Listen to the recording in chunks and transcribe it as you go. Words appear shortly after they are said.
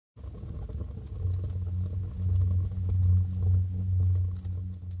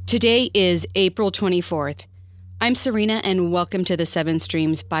Today is April 24th. I'm Serena, and welcome to the Seven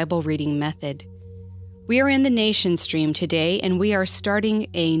Streams Bible Reading Method. We are in the Nation Stream today, and we are starting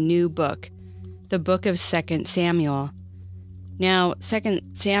a new book, the book of 2 Samuel. Now, 2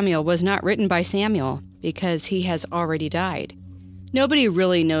 Samuel was not written by Samuel because he has already died. Nobody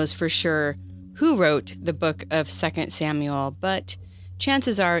really knows for sure who wrote the book of 2 Samuel, but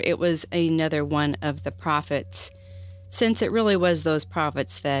chances are it was another one of the prophets, since it really was those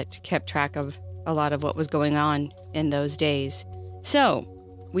prophets that kept track of a lot of what was going on in those days. So,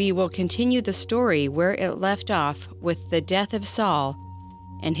 we will continue the story where it left off with the death of Saul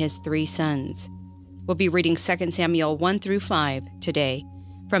and his 3 sons. We'll be reading 2 Samuel 1 through 5 today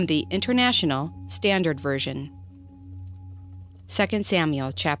from the International Standard Version. 2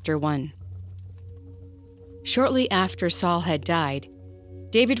 Samuel chapter 1. Shortly after Saul had died,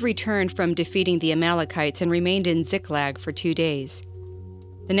 David returned from defeating the Amalekites and remained in Ziklag for 2 days.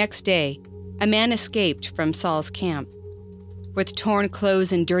 The next day, a man escaped from Saul's camp. With torn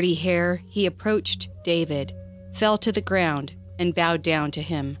clothes and dirty hair, he approached David, fell to the ground, and bowed down to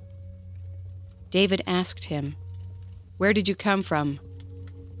him. David asked him, "Where did you come from?"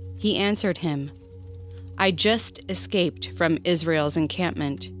 He answered him, "I just escaped from Israel's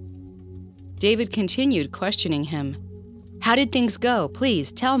encampment." David continued questioning him. "How did things go?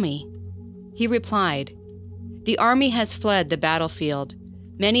 Please tell me." He replied, "The army has fled the battlefield.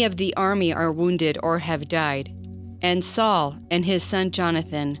 Many of the army are wounded or have died, and Saul and his son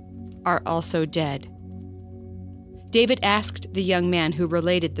Jonathan are also dead." David asked the young man who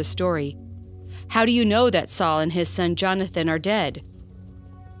related the story, "How do you know that Saul and his son Jonathan are dead?"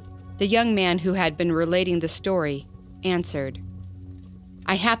 The young man who had been relating the story answered,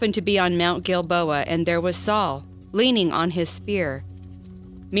 "I happened to be on Mount Gilboa, and there was Saul, leaning on his spear.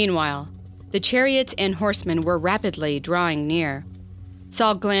 Meanwhile, the chariots and horsemen were rapidly drawing near.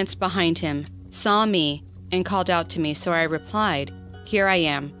 Saul glanced behind him, saw me, and called out to me, so I replied, 'Here I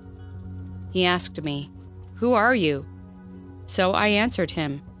am.' He asked me, 'Who are you?' So I answered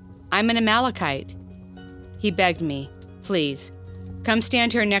him, 'I'm an Amalekite.' He begged me, 'Please, come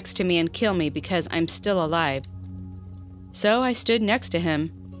stand here next to me and kill me because I'm still alive.' So I stood next to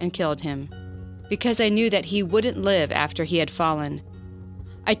him and killed him, because I knew that he wouldn't live after he had fallen.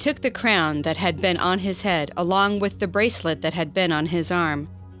 I took the crown that had been on his head, along with the bracelet that had been on his arm,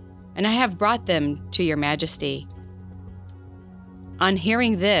 and I have brought them to your majesty." On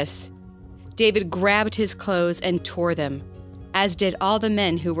hearing this, David grabbed his clothes and tore them, as did all the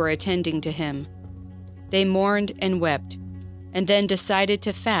men who were attending to him. They mourned and wept, and then decided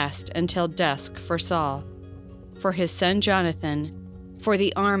to fast until dusk for Saul, for his son Jonathan, for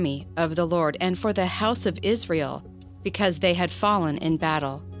the army of the Lord, and for the house of Israel, because they had fallen in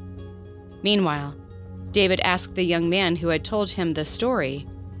battle. Meanwhile, David asked the young man who had told him the story,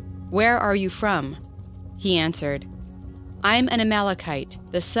 "Where are you from?" He answered, "I'm an Amalekite,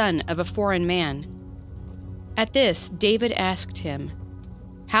 the son of a foreign man." At this, David asked him,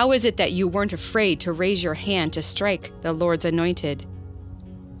 "How is it that you weren't afraid to raise your hand to strike the Lord's anointed?"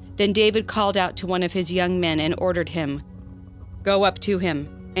 Then David called out to one of his young men and ordered him, "Go up to him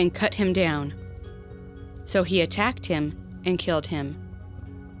and cut him down." So he attacked him and killed him.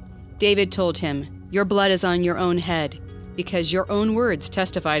 David told him, "Your blood is on your own head, because your own words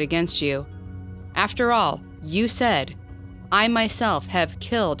testified against you. After all, you said, 'I myself have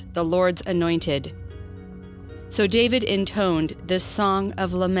killed the Lord's anointed.'" So David intoned this song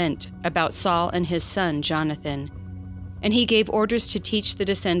of lament about Saul and his son Jonathan, and he gave orders to teach the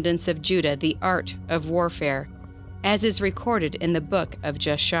descendants of Judah the art of warfare, as is recorded in the book of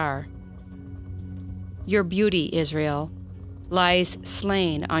Jashar. "Your beauty, Israel, lies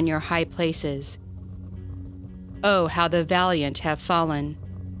slain on your high places. Oh, how the valiant have fallen.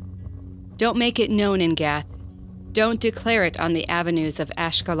 Don't make it known in Gath. Don't declare it on the avenues of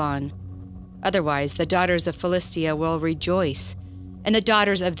Ashkelon. Otherwise the daughters of Philistia will rejoice, and the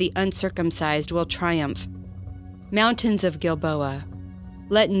daughters of the uncircumcised will triumph. Mountains of Gilboa,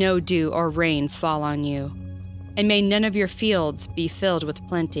 let no dew or rain fall on you, and may none of your fields be filled with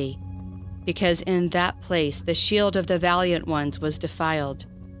plenty, because in that place the shield of the valiant ones was defiled,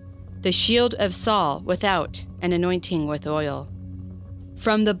 the shield of Saul without an anointing with oil.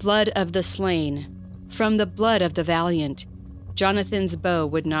 From the blood of the slain, from the blood of the valiant, Jonathan's bow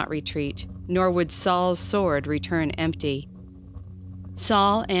would not retreat, nor would Saul's sword return empty.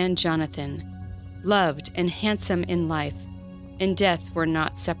 Saul and Jonathan, loved and handsome in life, in death were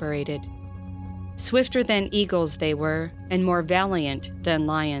not separated. Swifter than eagles they were, and more valiant than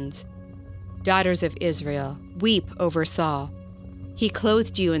lions. Daughters of Israel, weep over Saul. He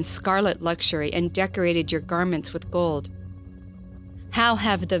clothed you in scarlet luxury and decorated your garments with gold. How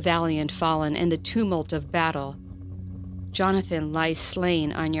have the valiant fallen in the tumult of battle! Jonathan lies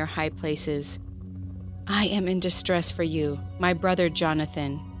slain on your high places. I am in distress for you, my brother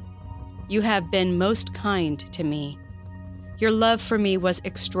Jonathan. You have been most kind to me. Your love for me was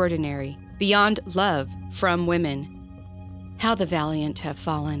extraordinary, beyond love from women. How the valiant have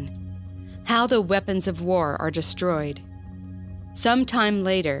fallen! How the weapons of war are destroyed! Some time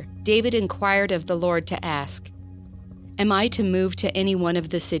later, David inquired of the Lord to ask, Am I to move to any one of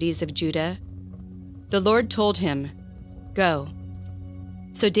the cities of Judah? The Lord told him, Go.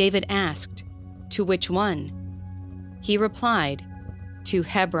 So David asked, To which one? He replied, To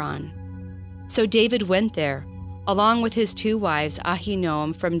Hebron. So David went there, along with his 2 wives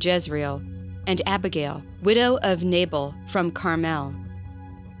Ahinoam from Jezreel, and Abigail, widow of Nabal from Carmel.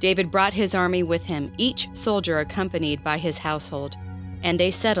 David brought his army with him, each soldier accompanied by his household, and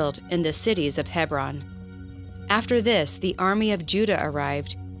they settled in the cities of Hebron. After this, the army of Judah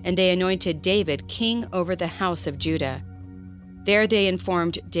arrived, and they anointed David king over the house of Judah. There they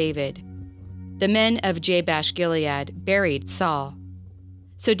informed David. The men of Jabesh-Gilead buried Saul.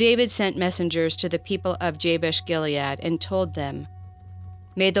 So David sent messengers to the people of Jabesh-Gilead and told them,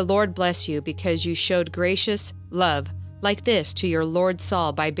 May the Lord bless you because you showed gracious love like this to your lord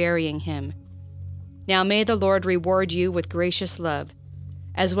Saul by burying him. Now may the Lord reward you with gracious love,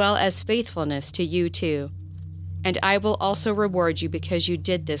 as well as faithfulness to you too. And I will also reward you because you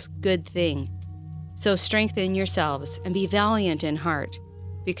did this good thing. So strengthen yourselves and be valiant in heart,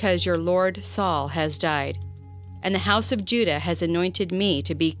 because your lord Saul has died, and the house of Judah has anointed me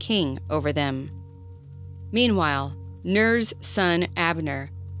to be king over them. Meanwhile, Ner's son Abner,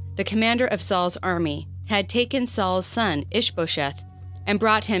 the commander of Saul's army, had taken Saul's son Ishbosheth and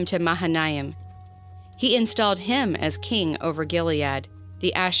brought him to Mahanaim. He installed him as king over Gilead,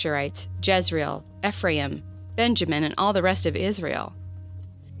 the Asherites, Jezreel, Ephraim, Benjamin, and all the rest of Israel.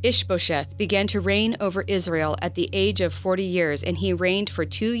 Ishbosheth began to reign over Israel at the age of 40 years, and he reigned for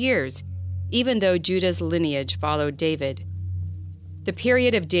 2 years, even though Judah's lineage followed David. The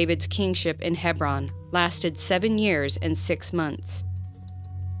period of David's kingship in Hebron lasted 7 years and 6 months.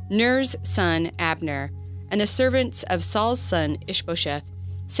 Ner's son Abner and the servants of Saul's son Ishbosheth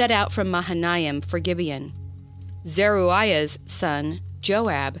set out from Mahanaim for Gibeon. Zeruiah's son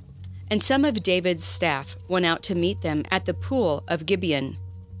Joab and some of David's staff went out to meet them at the pool of Gibeon.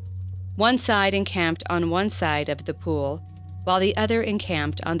 One side encamped on one side of the pool, while the other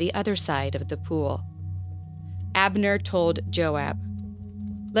encamped on the other side of the pool. Abner told Joab,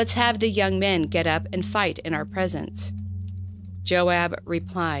 Let's have the young men get up and fight in our presence. Joab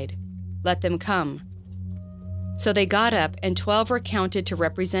replied, Let them come. So they got up, and 12 were counted to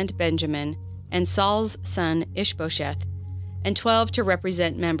represent Benjamin and Saul's son Ishbosheth, and 12 to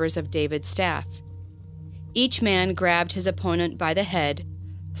represent members of David's staff. Each man grabbed his opponent by the head,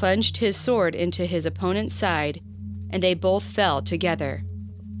 plunged his sword into his opponent's side, and they both fell together.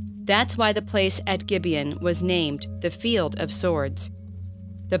 That's why the place at Gibeon was named the Field of Swords.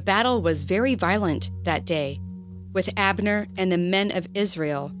 The battle was very violent that day, with Abner and the men of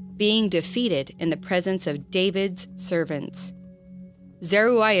Israel being defeated in the presence of David's servants.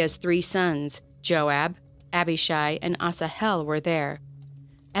 Zeruiah's 3 sons, Joab, Abishai, and Asahel, were there.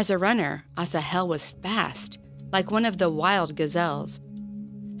 As a runner, Asahel was fast, like one of the wild gazelles.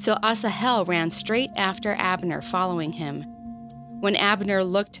 So Asahel ran straight after Abner, following him. When Abner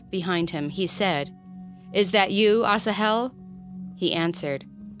looked behind him, he said, Is that you, Asahel? He answered,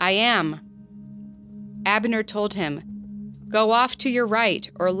 I am. Abner told him, Go off to your right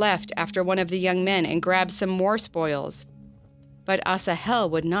or left after one of the young men and grab some more spoils. But Asahel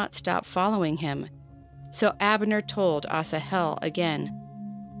would not stop following him. So Abner told Asahel again,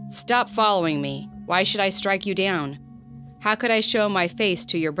 Stop following me. Why should I strike you down? How could I show my face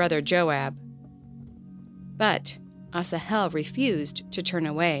to your brother Joab? But Asahel refused to turn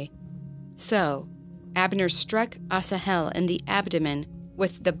away. So Abner struck Asahel in the abdomen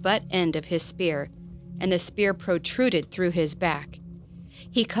with the butt end of his spear, and the spear protruded through his back.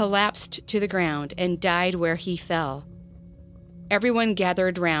 He collapsed to the ground and died where he fell. Everyone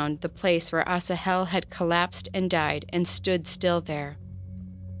gathered round the place where Asahel had collapsed and died and stood still there.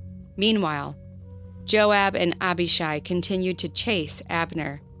 Meanwhile, Joab and Abishai continued to chase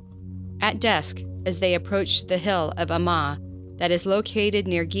Abner. At dusk, as they approached the hill of Ammah, that is located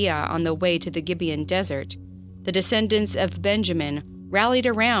near Giah on the way to the Gibeon desert, the descendants of Benjamin rallied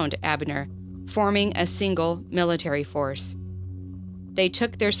around Abner, forming a single military force. They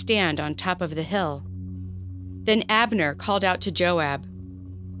took their stand on top of the hill. Then Abner called out to Joab,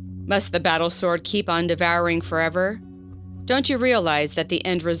 Must the battle sword keep on devouring forever? Don't you realize that the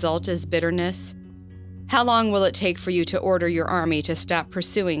end result is bitterness? How long will it take for you to order your army to stop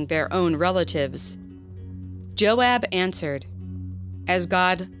pursuing their own relatives?" Joab answered, "As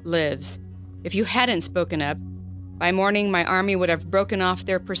God lives, if you hadn't spoken up, by morning my army would have broken off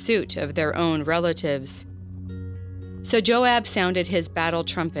their pursuit of their own relatives." So Joab sounded his battle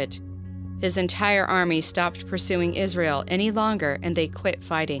trumpet. His entire army stopped pursuing Israel any longer, and they quit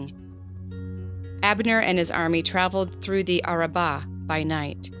fighting. Abner and his army traveled through the Arabah by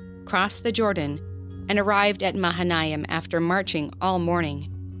night, crossed the Jordan, and arrived at Mahanaim after marching all morning.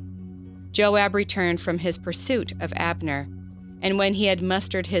 Joab returned from his pursuit of Abner, and when he had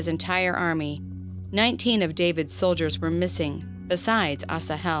mustered his entire army, 19 of David's soldiers were missing, besides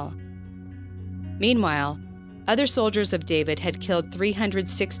Asahel. Meanwhile, other soldiers of David had killed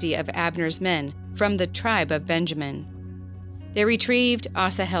 360 of Abner's men from the tribe of Benjamin. They retrieved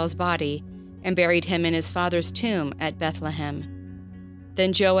Asahel's body and buried him in his father's tomb at Bethlehem.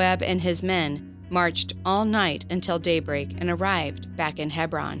 Then Joab and his men marched all night until daybreak and arrived back in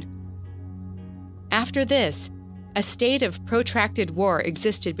Hebron. After this, a state of protracted war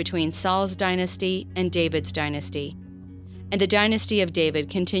existed between Saul's dynasty and David's dynasty, and the dynasty of David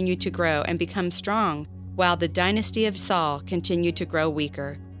continued to grow and become strong, while the dynasty of Saul continued to grow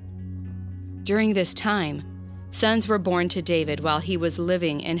weaker. During this time, sons were born to David while he was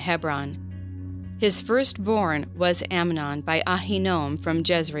living in Hebron. His firstborn was Amnon by Ahinoam from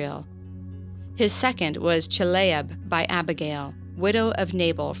Jezreel. His second was Chileab by Abigail, widow of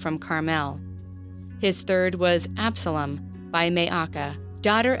Nabal from Carmel. His third was Absalom by Maacah,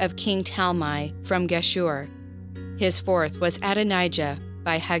 daughter of King Talmai from Geshur. His fourth was Adonijah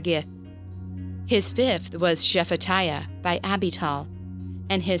by Haggith. His fifth was Shephatiah by Abital,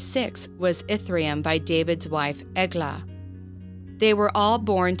 and his sixth was Ithream by David's wife Eglah. They were all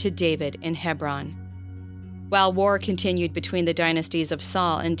born to David in Hebron. While war continued between the dynasties of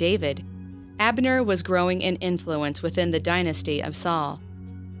Saul and David, Abner was growing in influence within the dynasty of Saul.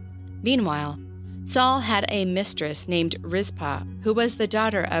 Meanwhile, Saul had a mistress named Rizpah, who was the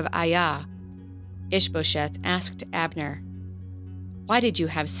daughter of Aiah. Ishbosheth asked Abner, "Why did you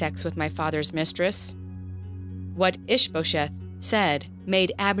have sex with my father's mistress?" What Ishbosheth said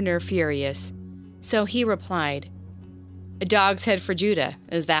made Abner furious, so he replied, "A dog's head for Judah,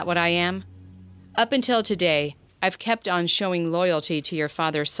 is that what I am? Up until today, I've kept on showing loyalty to your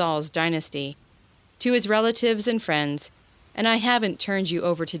father Saul's dynasty, to his relatives and friends, and I haven't turned you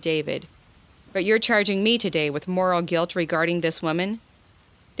over to David. But you're charging me today with moral guilt regarding this woman?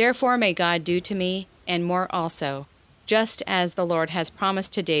 Therefore may God do to me, and more also, just as the Lord has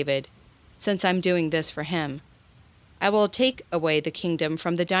promised to David, since I'm doing this for him. I will take away the kingdom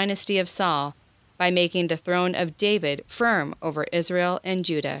from the dynasty of Saul by making the throne of David firm over Israel and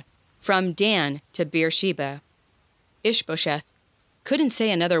Judah, from Dan to Beersheba." Ishbosheth couldn't say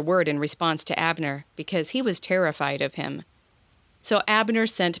another word in response to Abner because he was terrified of him. So Abner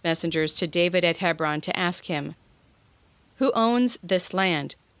sent messengers to David at Hebron to ask him, "Who owns this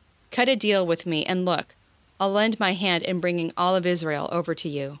land? Cut a deal with me, and look, I'll lend my hand in bringing all of Israel over to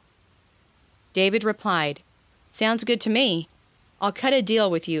you." David replied, "Sounds good to me. I'll cut a deal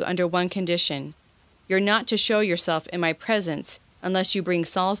with you under one condition. You're not to show yourself in my presence unless you bring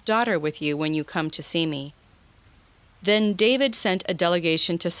Saul's daughter with you when you come to see me." Then David sent a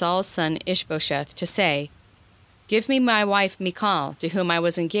delegation to Saul's son Ishbosheth to say, "Give me my wife Michal, to whom I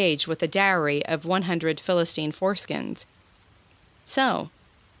was engaged with a dowry of 100 Philistine foreskins." So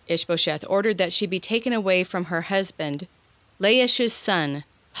Ishbosheth ordered that she be taken away from her husband, Laish's son,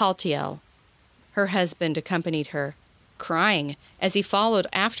 Paltiel. Her husband accompanied her, crying as he followed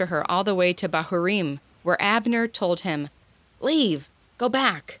after her all the way to Bahurim, where Abner told him, "Leave, go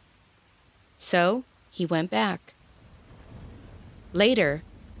back." So he went back. Later,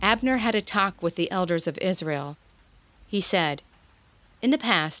 Abner had a talk with the elders of Israel. He said, "In the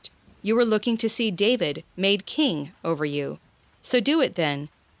past, you were looking to see David made king over you. So do it then,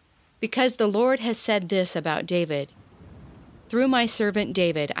 because the Lord has said this about David. Through my servant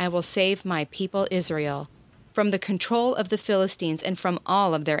David I will save my people Israel from the control of the Philistines and from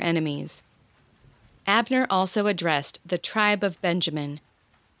all of their enemies." Abner also addressed the tribe of Benjamin.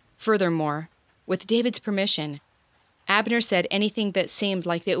 Furthermore, with David's permission, Abner said anything that seemed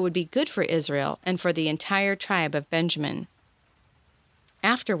like it would be good for Israel and for the entire tribe of Benjamin.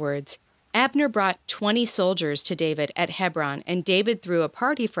 Afterwards, Abner brought 20 soldiers to David at Hebron, and David threw a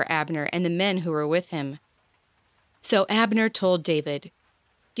party for Abner and the men who were with him. So Abner told David,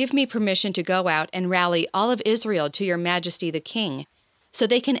 "Give me permission to go out and rally all of Israel to your majesty the king, so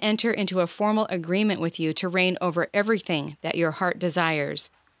they can enter into a formal agreement with you to reign over everything that your heart desires."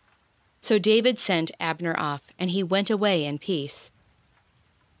 So David sent Abner off, and he went away in peace.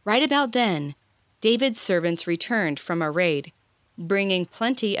 Right about then, David's servants returned from a raid, bringing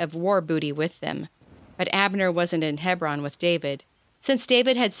plenty of war booty with them. But Abner wasn't in Hebron with David, since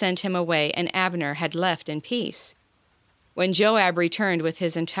David had sent him away and Abner had left in peace. When Joab returned with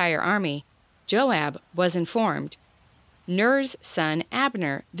his entire army, Joab was informed. Ner's son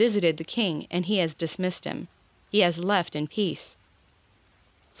Abner visited the king, and he has dismissed him. He has left in peace.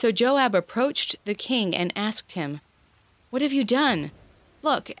 So Joab approached the king and asked him, "What have you done?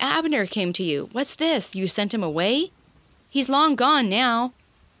 Look, Abner came to you. What's this? You sent him away? He's long gone now.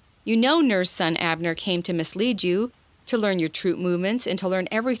 You know Ner's son Abner came to mislead you, to learn your troop movements, and to learn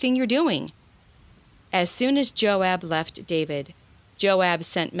everything you're doing." As soon as Joab left David, Joab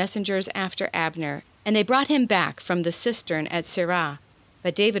sent messengers after Abner, and they brought him back from the cistern at Sirah,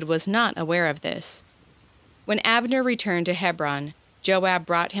 but David was not aware of this. When Abner returned to Hebron, Joab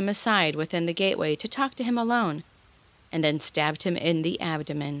brought him aside within the gateway to talk to him alone, and then stabbed him in the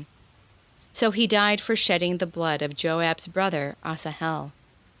abdomen. So he died for shedding the blood of Joab's brother Asahel.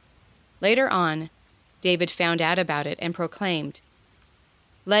 Later on, David found out about it and proclaimed,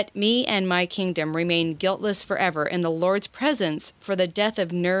 "Let me and my kingdom remain guiltless forever in the Lord's presence for the death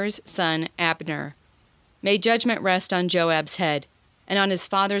of Ner's son Abner. May judgment rest on Joab's head and on his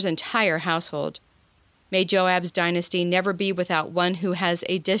father's entire household. May Joab's dynasty never be without one who has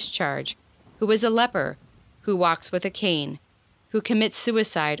a discharge, who is a leper, who walks with a cane, who commits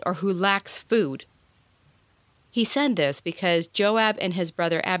suicide, or who lacks food." He said this because Joab and his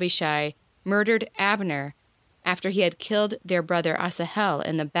brother Abishai murdered Abner after he had killed their brother Asahel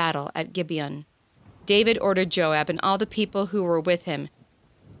in the battle at Gibeon. David ordered Joab and all the people who were with him,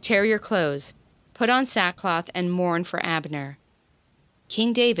 "Tear your clothes, put on sackcloth, and mourn for Abner."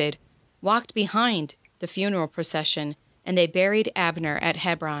 King David walked behind the funeral procession, and they buried Abner at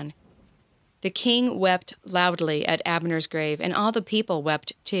Hebron. The king wept loudly at Abner's grave, and all the people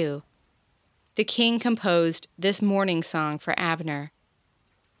wept too. The king composed this mourning song for Abner.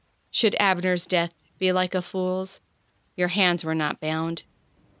 "Should Abner's death be like a fool's? Your hands were not bound,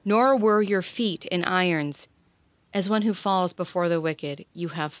 nor were your feet in irons. As one who falls before the wicked, you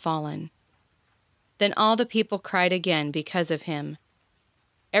have fallen." Then all the people cried again because of him.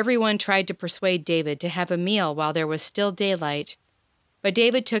 Everyone tried to persuade David to have a meal while there was still daylight, but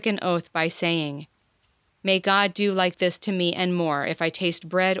David took an oath by saying, "May God do like this to me and more if I taste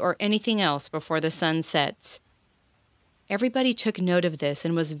bread or anything else before the sun sets." Everybody took note of this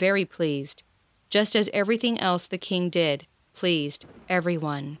and was very pleased, just as everything else the king did pleased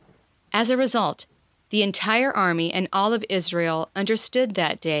everyone. As a result, the entire army and all of Israel understood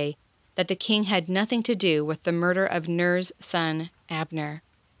that day that the king had nothing to do with the murder of Ner's son Abner.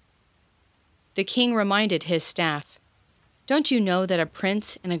 The king reminded his staff, "Don't you know that a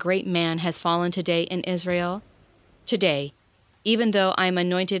prince and a great man has fallen today in Israel? Today, even though I'm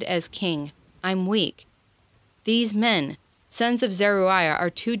anointed as king, I'm weak. These men, sons of Zeruiah, are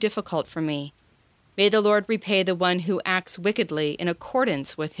too difficult for me. May the Lord repay the one who acts wickedly in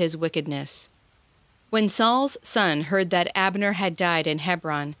accordance with his wickedness." When Saul's son heard that Abner had died in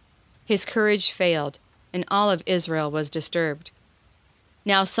Hebron, his courage failed, and all of Israel was disturbed.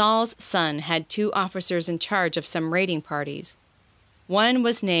 Now Saul's son had 2 officers in charge of some raiding parties. One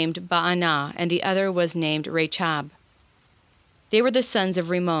was named Baanah, and the other was named Rechab. They were the sons of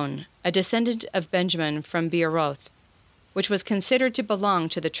Rimmon, a descendant of Benjamin from Beeroth, which was considered to belong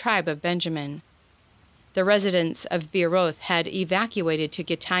to the tribe of Benjamin. The residents of Beeroth had evacuated to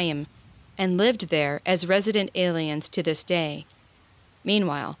Gittaim and lived there as resident aliens to this day.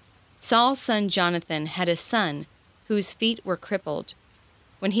 Meanwhile, Saul's son Jonathan had a son whose feet were crippled.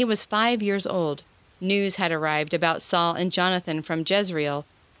 When he was 5 years old, news had arrived about Saul and Jonathan from Jezreel,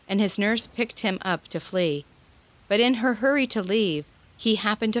 and his nurse picked him up to flee. But in her hurry to leave, he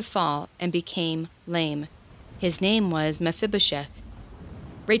happened to fall and became lame. His name was Mephibosheth.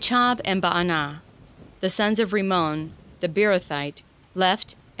 Rechab and Baanah, the sons of Rimmon, the Beerothite,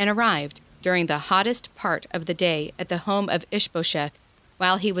 left and arrived during the hottest part of the day at the home of Ishbosheth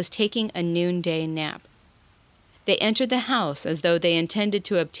while he was taking a noonday nap. They entered the house as though they intended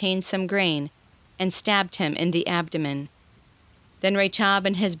to obtain some grain and stabbed him in the abdomen. Then Rechab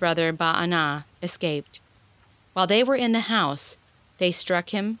and his brother Baanah escaped. While they were in the house, they struck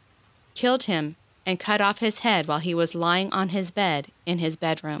him, killed him, and cut off his head while he was lying on his bed in his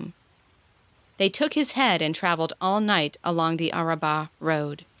bedroom. They took his head and traveled all night along the Arabah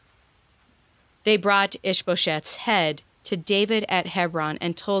road. They brought Ishbosheth's head to David at Hebron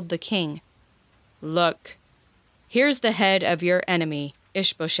and told the king, "Look, here's the head of your enemy,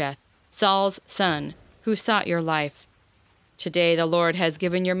 Ishbosheth, Saul's son, who sought your life. Today the Lord has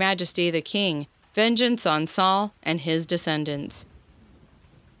given your majesty the king vengeance on Saul and his descendants."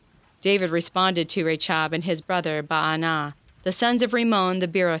 David responded to Rechab and his brother Baanah, the sons of Rimmon the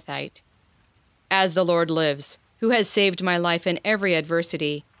Beerothite, "As the Lord lives, who has saved my life in every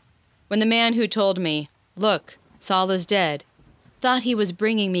adversity, when the man who told me, 'Look, Saul is dead,' thought he was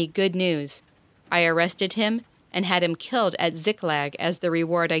bringing me good news, I arrested him and had him killed at Ziklag as the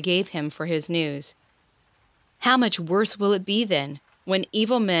reward I gave him for his news. How much worse will it be then, when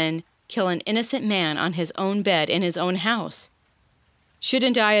evil men kill an innocent man on his own bed in his own house?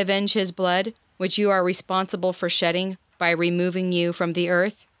 Shouldn't I avenge his blood, which you are responsible for shedding, by removing you from the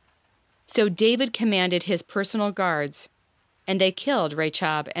earth?" So David commanded his personal guards, and they killed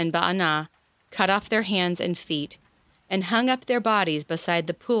Rechab and Baanah, cut off their hands and feet, and hung up their bodies beside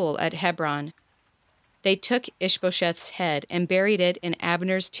the pool at Hebron. They took Ishbosheth's head and buried it in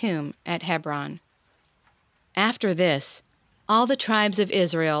Abner's tomb at Hebron. After this, all the tribes of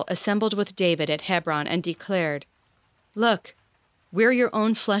Israel assembled with David at Hebron and declared, "Look, we're your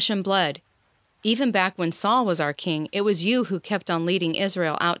own flesh and blood. Even back when Saul was our king, it was you who kept on leading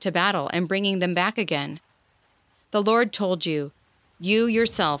Israel out to battle and bringing them back again. The Lord told you, 'You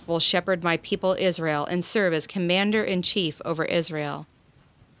yourself will shepherd my people Israel and serve as commander-in-chief over Israel.'"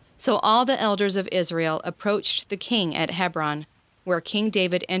 So all the elders of Israel approached the king at Hebron, where King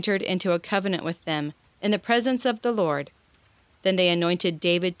David entered into a covenant with them in the presence of the Lord. Then they anointed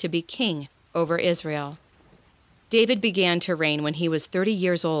David to be king over Israel. David began to reign when he was 30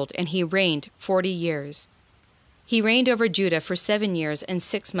 years old, and he reigned 40 years. He reigned over Judah for 7 years and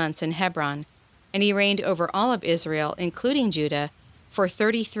 6 months in Hebron, and he reigned over all of Israel, including Judah, for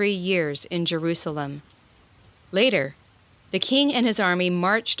 33 years in Jerusalem. Later, the king and his army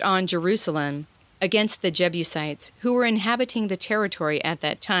marched on Jerusalem against the Jebusites, who were inhabiting the territory at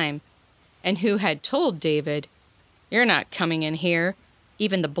that time, and who had told David, "You're not coming in here.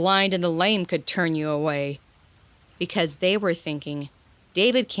 Even the blind and the lame could turn you away," because they were thinking,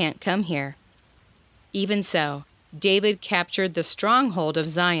 "David can't come here." Even so, David captured the stronghold of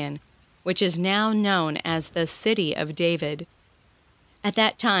Zion, which is now known as the City of David. At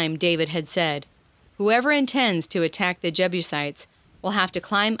that time, David had said, "Whoever intends to attack the Jebusites will have to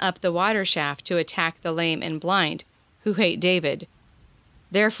climb up the water shaft to attack the lame and blind, who hate David."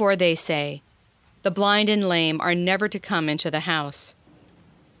 Therefore they say, "The blind and lame are never to come into the house."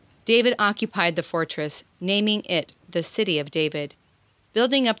 David occupied the fortress, naming it the City of David,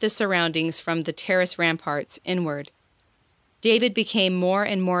 building up the surroundings from the terrace ramparts inward. David became more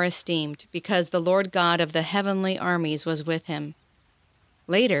and more esteemed because the Lord God of the heavenly armies was with him.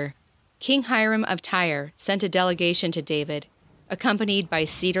 Later, King Hiram of Tyre sent a delegation to David, accompanied by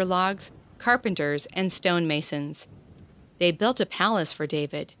cedar logs, carpenters, and stonemasons. They built a palace for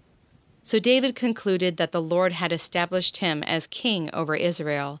David. So David concluded that the Lord had established him as king over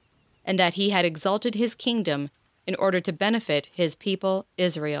Israel, and that he had exalted his kingdom in order to benefit his people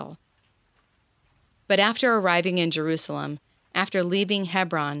Israel. But after arriving in Jerusalem, after leaving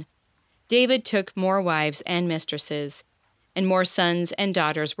Hebron, David took more wives and mistresses, and more sons and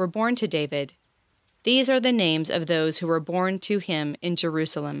daughters were born to David. These are the names of those who were born to him in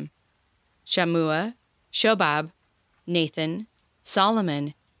Jerusalem: Shammua, Shobab, Nathan,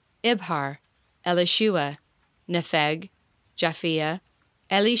 Solomon, Ibhar, Elishua, Nepheg, Japhia,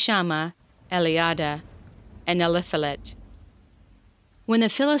 Elishama, Eliada, and Eliphalet. When the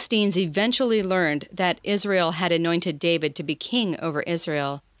Philistines eventually learned that Israel had anointed David to be king over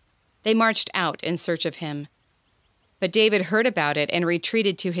Israel, they marched out in search of him. But David heard about it and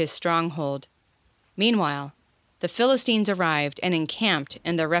retreated to his stronghold. Meanwhile, the Philistines arrived and encamped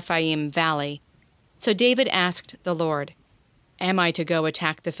in the Rephaim valley. So David asked the Lord, "Am I to go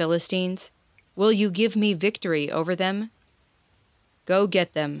attack the Philistines? Will you give me victory over them?" "Go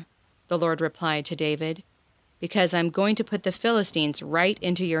get them," the Lord replied to David, "because I'm going to put the Philistines right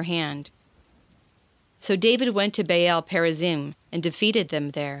into your hand." So David went to Baal Perazim and defeated them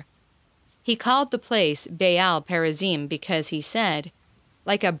there. He called the place Baal Perazim because he said,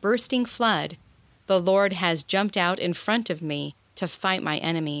 "Like a bursting flood, the Lord has jumped out in front of me to fight my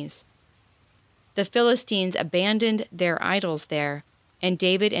enemies." The Philistines abandoned their idols there, and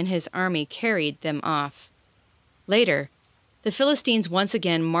David and his army carried them off. Later, the Philistines once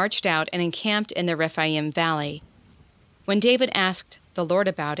again marched out and encamped in the Rephaim valley. When David asked the Lord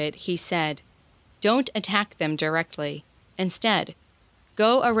about it, he said, "Don't attack them directly. Instead,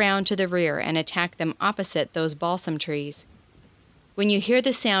 go around to the rear and attack them opposite those balsam trees. When you hear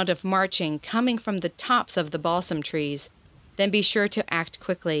the sound of marching coming from the tops of the balsam trees, then be sure to act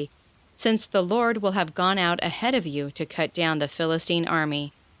quickly, since the Lord will have gone out ahead of you to cut down the Philistine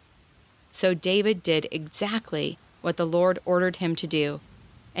army." So David did exactly what the Lord ordered him to do,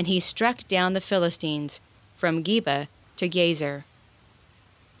 and he struck down the Philistines from Geba to Gezer.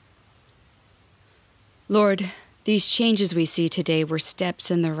 Lord, these changes we see today were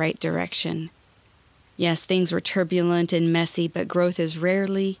steps in the right direction. Yes, things were turbulent and messy, but growth is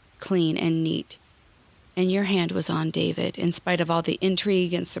rarely clean and neat. And your hand was on David, in spite of all the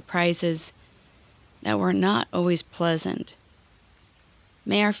intrigue and surprises that were not always pleasant.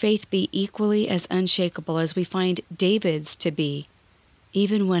 May our faith be equally as unshakable as we find David's to be,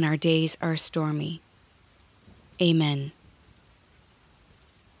 even when our days are stormy. Amen.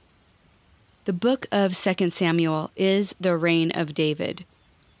 The book of 2 Samuel is the reign of David.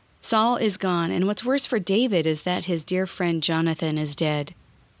 Saul is gone, and what's worse for David is that his dear friend Jonathan is dead.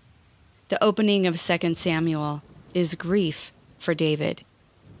 The opening of 2 Samuel is grief for David.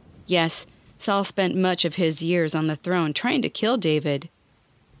 Yes, Saul spent much of his years on the throne trying to kill David.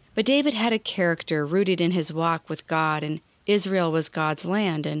 But David had a character rooted in his walk with God, and Israel was God's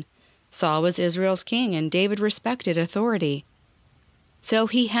land, and Saul was Israel's king, and David respected authority. So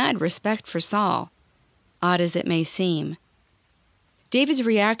he had respect for Saul, odd as it may seem. David's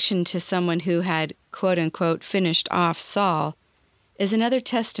reaction to someone who had, quote-unquote, finished off Saul is another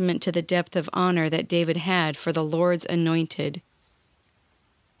testament to the depth of honor that David had for the Lord's anointed.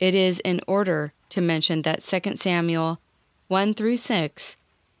 It is in order to mention that 2 Samuel 1 through 6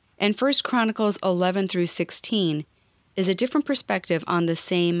 and 1 Chronicles 11 through 16 is a different perspective on the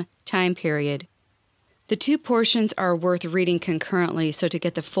same time period. The two portions are worth reading concurrently so to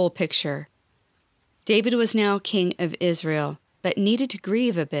get the full picture. David was now king of Israel, but needed to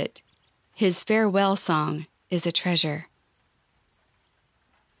grieve a bit. His farewell song is a treasure.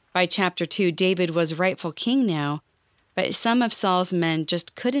 By chapter 2, David was rightful king now, but some of Saul's men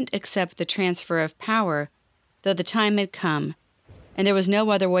just couldn't accept the transfer of power, though the time had come, and there was no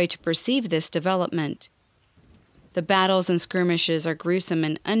other way to perceive this development. The battles and skirmishes are gruesome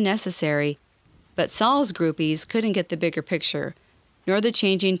and unnecessary, but Saul's groupies couldn't get the bigger picture, nor the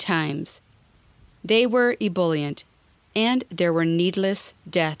changing times. They were ebullient, and there were needless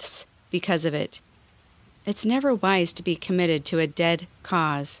deaths because of it. It's never wise to be committed to a dead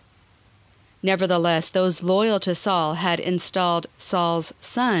cause. Nevertheless, those loyal to Saul had installed Saul's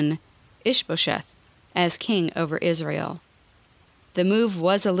son, Ishbosheth, as king over Israel. The move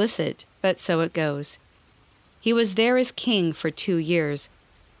was illicit, but so it goes. He was there as king for 2 years,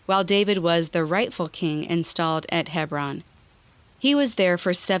 while David was the rightful king installed at Hebron. He was there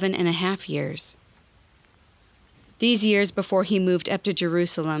for 7.5 years. These years before he moved up to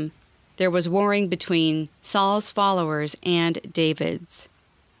Jerusalem, there was warring between Saul's followers and David's.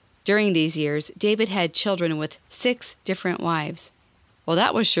 During these years, David had children with 6 different wives. Well,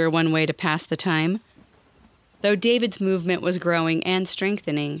 that was sure one way to pass the time. Though David's movement was growing and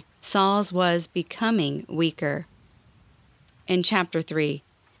strengthening, Saul's was becoming weaker. In chapter 3,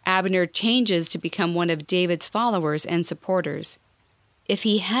 Abner changes to become one of David's followers and supporters. If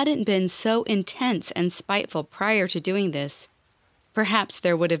he hadn't been so intense and spiteful prior to doing this, perhaps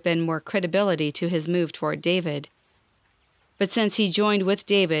there would have been more credibility to his move toward David. But since he joined with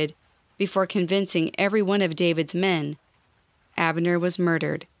David before convincing every one of David's men, Abner was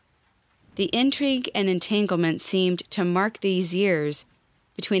murdered. The intrigue and entanglement seemed to mark these years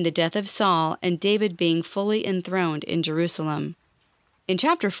between the death of Saul and David being fully enthroned in Jerusalem. In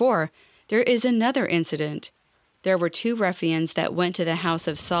chapter 4, there is another incident. There were 2 ruffians that went to the house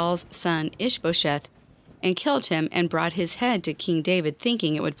of Saul's son Ishbosheth and killed him and brought his head to King David,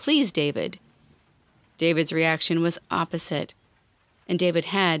 thinking it would please David. David's reaction was opposite, and David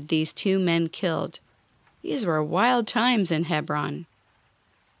had these 2 men killed. These were wild times in Hebron.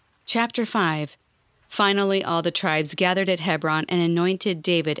 Chapter 5. Finally, all the tribes gathered at Hebron and anointed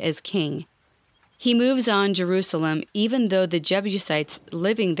David as king. He moves on Jerusalem, even though the Jebusites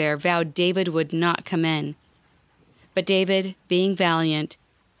living there vowed David would not come in. But David, being valiant,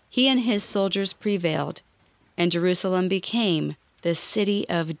 he and his soldiers prevailed, and Jerusalem became the city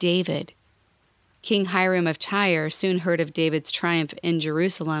of David. King Hiram of Tyre soon heard of David's triumph in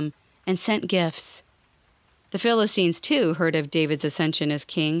Jerusalem and sent gifts. The Philistines, too, heard of David's ascension as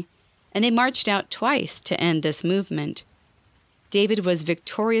king, and they marched out twice to end this movement. David was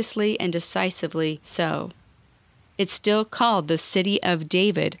victoriously and decisively so. It's still called the City of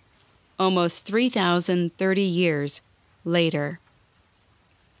David, almost 3,030 years later.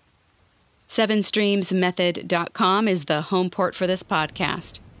 7streamsmethod.com is the home port for this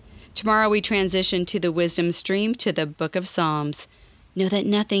podcast. Tomorrow we transition to the Wisdom Stream to the Book of Psalms. Know that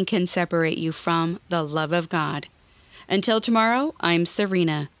nothing can separate you from the love of God. Until tomorrow, I'm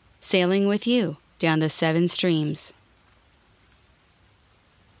Serena, sailing with you down the 7 streams.